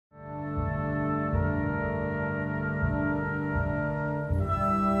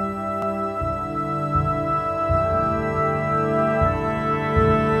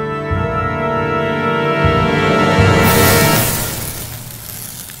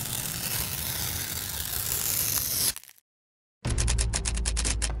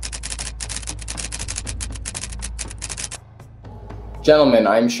Gentlemen,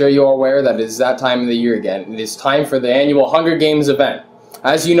 I'm sure you are aware that it is that time of the year again. It is time for the annual Hunger Games event.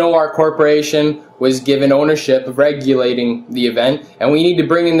 As you know, our corporation was given ownership of regulating the event, and we need to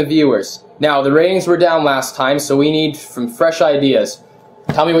bring in the viewers. Now, the ratings were down last time, so we need some fresh ideas.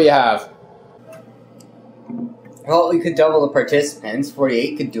 Tell me what you have. Well, we could double the participants.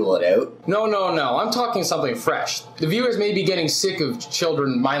 48 could duel it out. No. I'm talking something fresh. The viewers may be getting sick of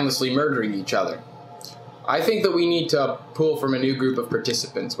children mindlessly murdering each other. I think that we need to pull from a new group of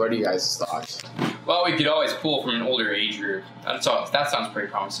participants. What are you guys' thoughts? Well, we could always pull from an older age group. That sounds pretty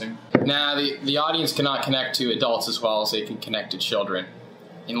promising. Nah, the audience cannot connect to adults as well as they can connect to children.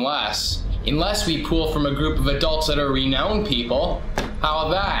 Unless we pull from a group of adults that are renowned people. How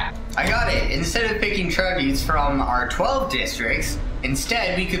about that? I got it. Instead of picking tributes from our 12 districts,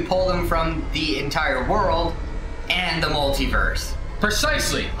 instead we could pull them from the entire world and the multiverse.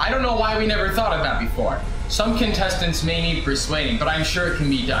 Precisely. I don't know why we never thought of that before. Some contestants may need persuading, but I'm sure it can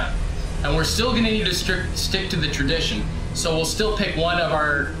be done. And we're still going to need to stick to the tradition, so we'll still pick one of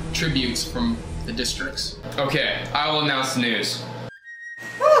our tributes from the districts. Okay, I will announce the news.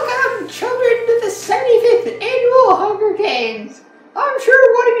 Welcome, children, to the 75th Annual Hunger Games. I'm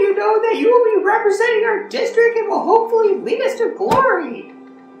sure one of you know that you will be representing our district and will hopefully lead us to glory.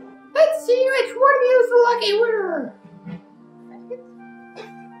 Let's see which one of you is the lucky winner.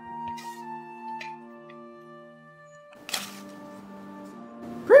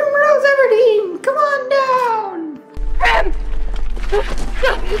 Primrose Everdeen, come on down!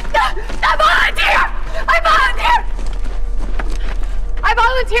 I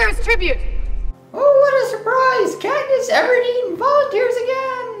volunteer as tribute! Oh, what a surprise! Candace Everdeen volunteers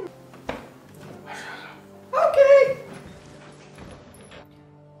again! Okay.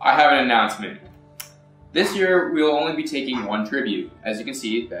 I have an announcement. This year, we will only be taking one tribute. As you can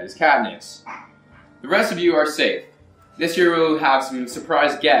see, that is Katniss. The rest of you are safe. This year, we will have some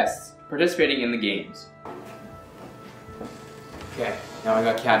surprise guests participating in the games. Okay, now I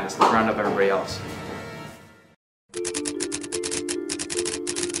got Katniss. Let's round up everybody else.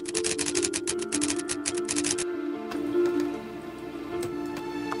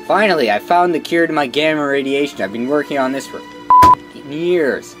 Finally, I found the cure to my gamma radiation. I've been working on this for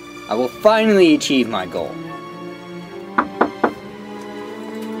years. I will finally achieve my goal.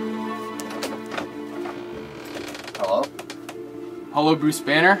 Hello? Hello, Bruce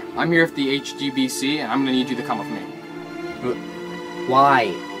Banner. I'm here with the HGBC, and I'm going to need you to come with me.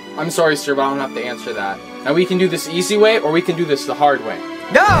 Why? I'm sorry, sir, but I don't have to answer that. Now, we can do this the easy way, or we can do this the hard way.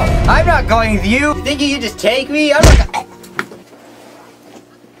 No! I'm not going with you! You think you can just take me? I'm not...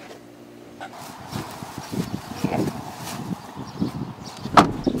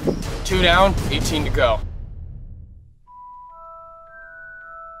 2 down, 18 to go.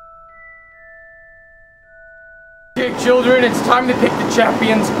 Okay, children, it's time to pick the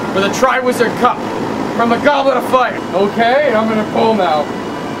champions for the Tri-Wizard Cup from the Goblet of Fire. Okay, I'm gonna pull now.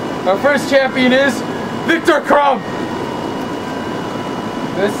 Our first champion is Victor Crumb.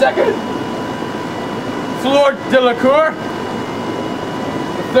 The second, Fleur Delacour.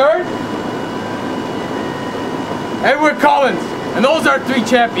 The third, Edward Collins. And those are 3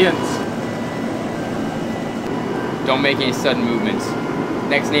 champions. Don't make any sudden movements.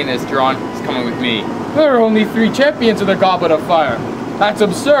 Next name that's drawn is coming with me. There are only 3 champions of the Goblet of Fire. That's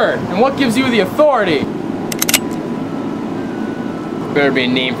absurd. And what gives you the authority? Better be a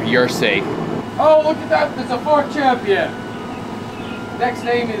name for your sake. Oh, look at that. There's a 4th champion. Next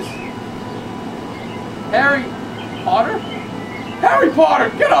name is Harry Potter? Harry Potter,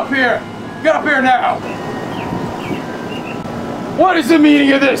 get up here. Get up here now. What is the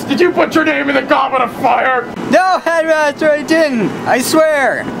meaning of this? Did you put your name in the Goblet of Fire? No, Headmaster, I didn't! I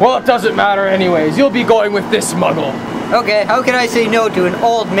swear! Well, it doesn't matter anyways. You'll be going with this muggle. Okay, how can I say no to an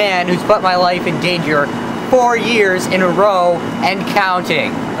old man who's put my life in danger 4 years in a row and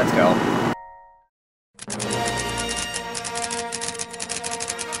counting? Let's go.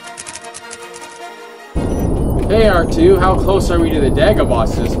 Hey R2, how close are we to the Dagobah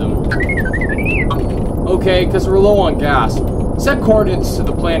system? Okay, because we're low on gas. Set coordinates to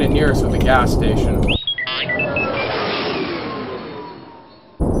the planet nearest with the gas station.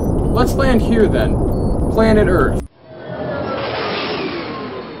 Let's land here then. Planet Earth.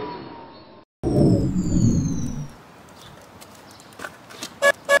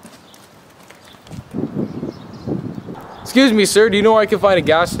 Excuse me, sir, do you know where I can find a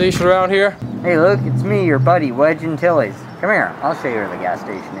gas station around here? Hey, look, it's me, your buddy, Wedge and Tilly's. Come here, I'll show you where the gas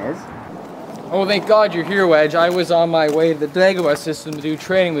station is. Oh, thank God you're here, Wedge. I was on my way to the Dagobah system to do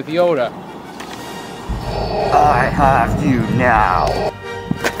training with Yoda. I have you now.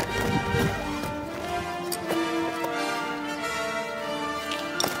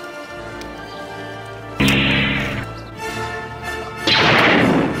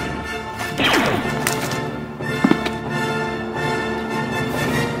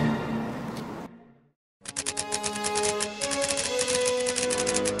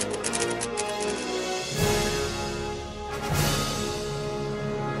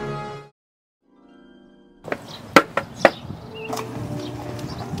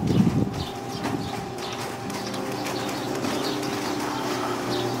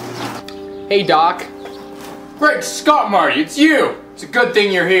 Hey, Doc. Great Scott, Marty, it's you! It's a good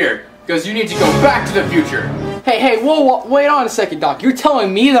thing you're here, because you need to go back to the future. Hey, whoa, wait on a second, Doc. You're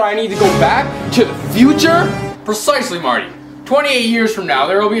telling me that I need to go back to the future? Precisely, Marty. 28 years from now,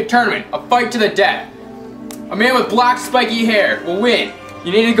 there will be a tournament, a fight to the death. A man with black spiky hair will win.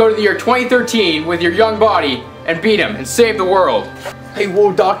 You need to go to the year 2013 with your young body and beat him and save the world. Hey,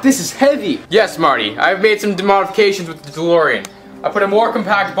 whoa, Doc, this is heavy. Yes, Marty, I've made some modifications with the DeLorean. I put a more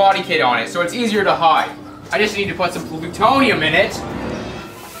compact body kit on it so it's easier to hide. I just need to put some plutonium in it.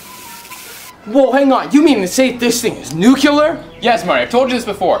 Whoa, hang on. You mean to say this thing is nuclear? Yes, Marty, I've told you this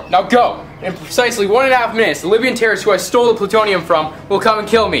before. Now go. In precisely 1.5 minutes, the Libyan terrorists who I stole the plutonium from will come and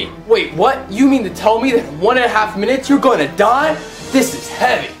kill me. Wait, what? You mean to tell me that in 1.5 minutes you're gonna die? This is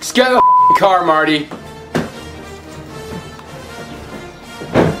heavy. Just get in the car, Marty.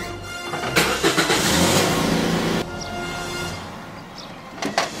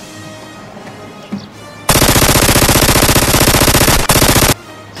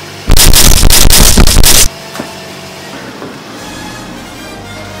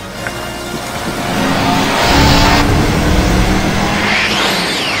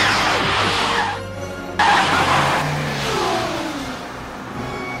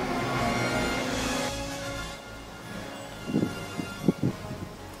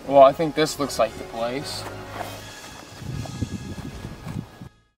 Well, I think this looks like the place.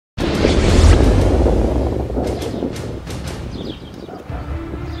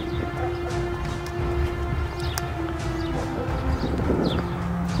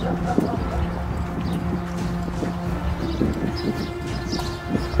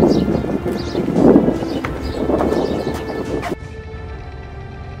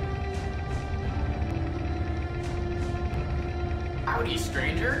 Howdy,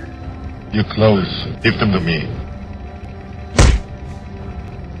 stranger. Your clothes, give them to me.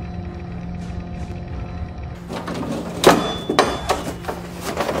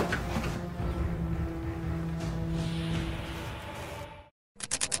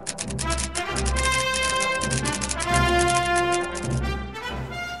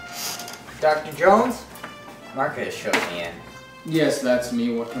 Dr. Jones? Marcus showed me in. Yes, that's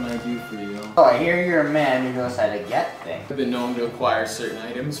me. What can I do for you? Oh, I hear you're a man who knows how to get things. I've been known to acquire certain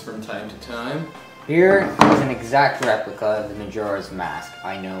items from time to time. Here is an exact replica of the Majora's Mask.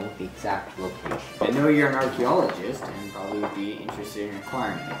 I know the exact location. I know you're an archaeologist and probably would be interested in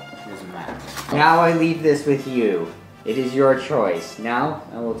acquiring it. Here's a map. Now I leave this with you. It is your choice. Now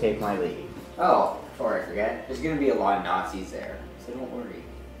I will take my leave. Oh, before I forget, there's going to be a lot of Nazis there, so don't worry.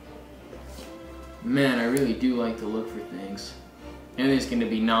 Man, I really do like to look for things. And there's gonna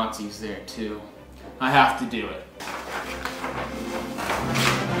be Nazis there too. I have to do it.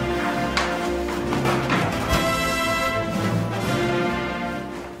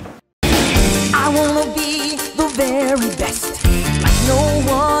 I wanna be the very best, like no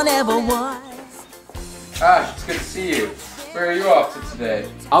one ever was. Ash, it's good to see you. Where are you off to today?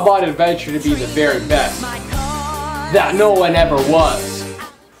 I'm on an adventure to be the very best that no one ever was.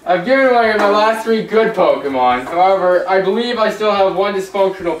 I've given away my last 3 good Pokemon. However, I believe I still have 1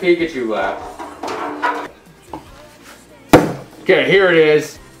 dysfunctional Pikachu left. Okay, here it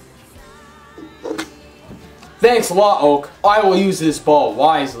is. Thanks a lot, Oak. I will use this ball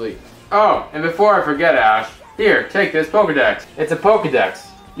wisely. Oh, and before I forget, Ash, here, take this Pokedex. It's a Pokedex.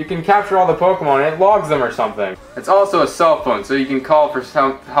 You can capture all the Pokemon and it logs them or something. It's also a cell phone, so you can call for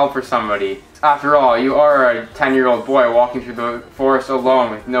help for somebody. After all, you are a 10-year-old boy walking through the forest alone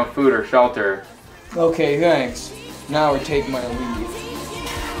with no food or shelter. Okay, thanks. Now I take my leave.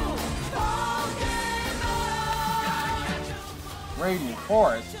 Radiant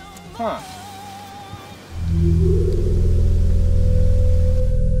Forest? Huh.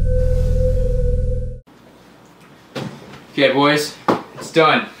 Okay, boys, it's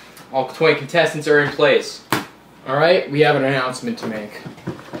done. All 20 contestants are in place. Alright, we have an announcement to make.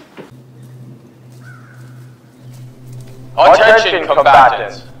 Attention,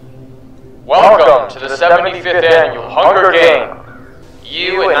 combatants! Welcome to the 75th Annual Hunger Game.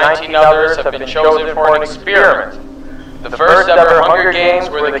 You and 19 others have been chosen for an experiment. The first ever Hunger Games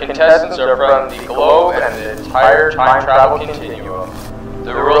where the contestants are from the globe and the entire time travel continuum.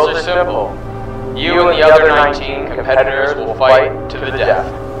 The rules are simple. You and the other 19 competitors will fight to the death.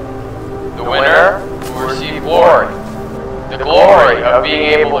 The winner will receive glory. The glory of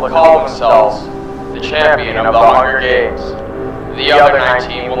being able to call themselves the champion of the Hunger Games. The other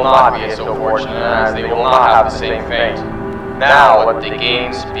 19 will not be so fortunate as they will not have the same fate. Now let the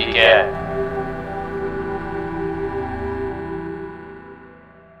games begin.